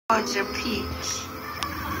Your peach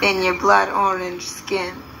in your blood orange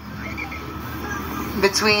skin.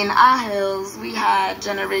 Between our hills, we had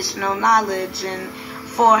generational knowledge and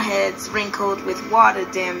foreheads wrinkled with water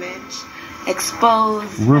damage,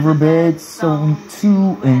 exposed riverbeds sewn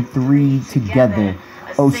 2 and 3 together,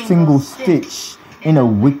 a single stitch in a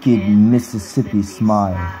wicked Mississippi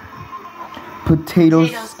smile.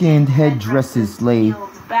 Potato-skinned headdresses lay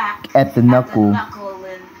at the knuckle.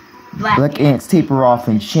 Black ants taper off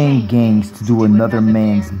and chain gangs to do another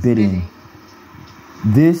man's bidding.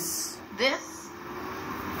 This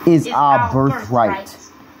is our birthright.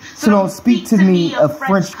 So don't speak to me of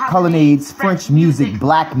French colonnades, French music,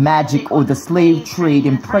 black magic, or the slave trade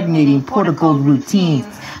impregnating Portugal routines.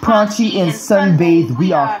 Paunchy and sunbathed,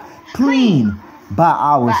 we are clean by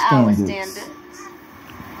our standards.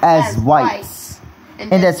 As whites,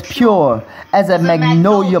 and as pure as a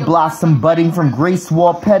magnolia blossom budding from Grace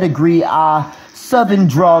Wall pedigree, our southern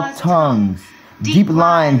draw tongues, deep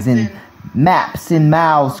lines and maps in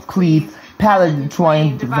mouths cleave, pallid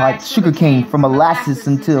twined like sugarcane from molasses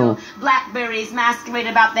until blackberries masquerade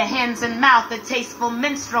about the hands and mouth, a tasteful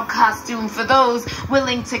minstrel costume for those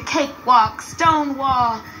willing to cakewalk,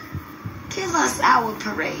 stonewall. Give us our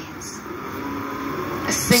parades.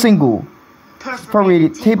 A single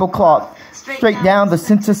perforated tablecloth straight down the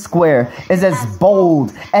center square is as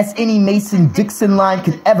bold as any Mason-Dixon line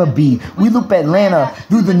could ever be. We loop Atlanta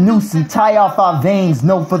through the noose and tie off our veins.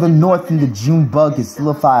 No, for the north and the June bug is still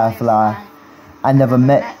a firefly. I never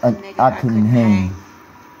met I couldn't hang.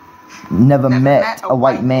 Never met a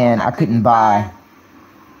white man I couldn't buy.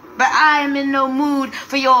 But I am in no mood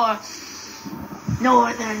for your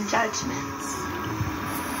northern judgments.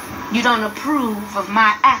 You don't approve of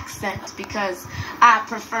my accent because I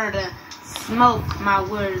prefer to smoke my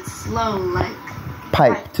words slow like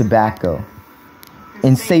pipe tobacco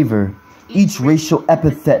and savor each racial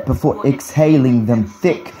epithet before exhaling them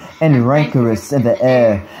thick and rancorous in the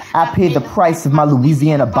air. I pay the price of my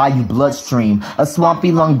Louisiana bayou bloodstream. A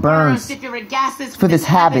swampy lung burns for this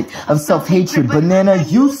habit of self-hatred. Banana,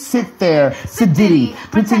 you sit there, sedity,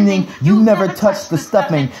 pretending you never touched the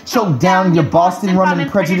stuffing. Choke down your Boston rum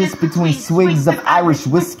and prejudice between swigs of Irish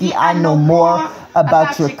whiskey. I know more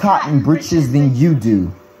about your cotton breeches than you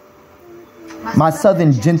do. My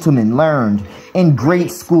southern gentleman learned in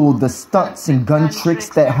grade school the stunts and gun tricks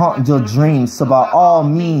that haunt your dreams. So by all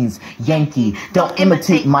means, Yankee, don't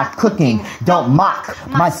imitate my cooking. Don't mock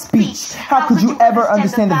my speech. How could you ever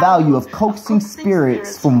understand the value of coaxing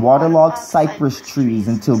spirits from waterlogged cypress trees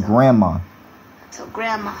until grandma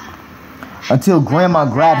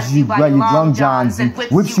grabs you by your long johns and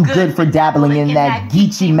whips you good for dabbling in that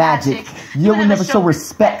Geechee magic. You will never show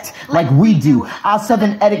respect like we do. Our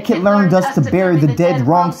southern etiquette learned us to bury the dead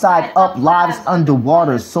wrong side up, lives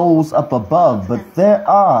underwater, souls up above. But there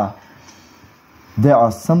are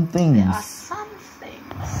some things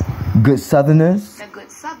good southerners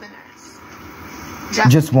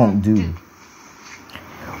just won't do.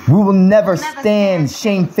 We will never stand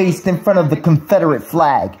shamefaced in front of the Confederate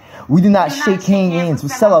flag. We do not shake hands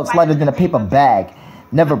with sellouts lighter than a paper bag.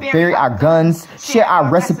 Never bury our guns, share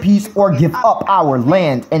our recipes, or give up our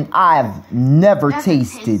land. And I've never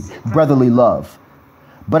tasted brotherly love.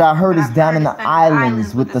 But I heard it's down in the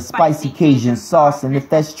islands with the spicy Cajun sauce. And if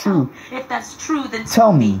that's true, then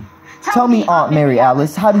tell me, Aunt Mary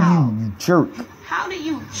Alice, how do you jerk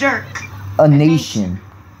a nation?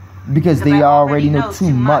 Because they already know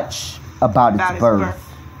too much about its birth.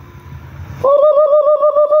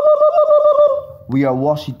 We are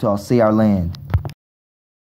Washita, say our land.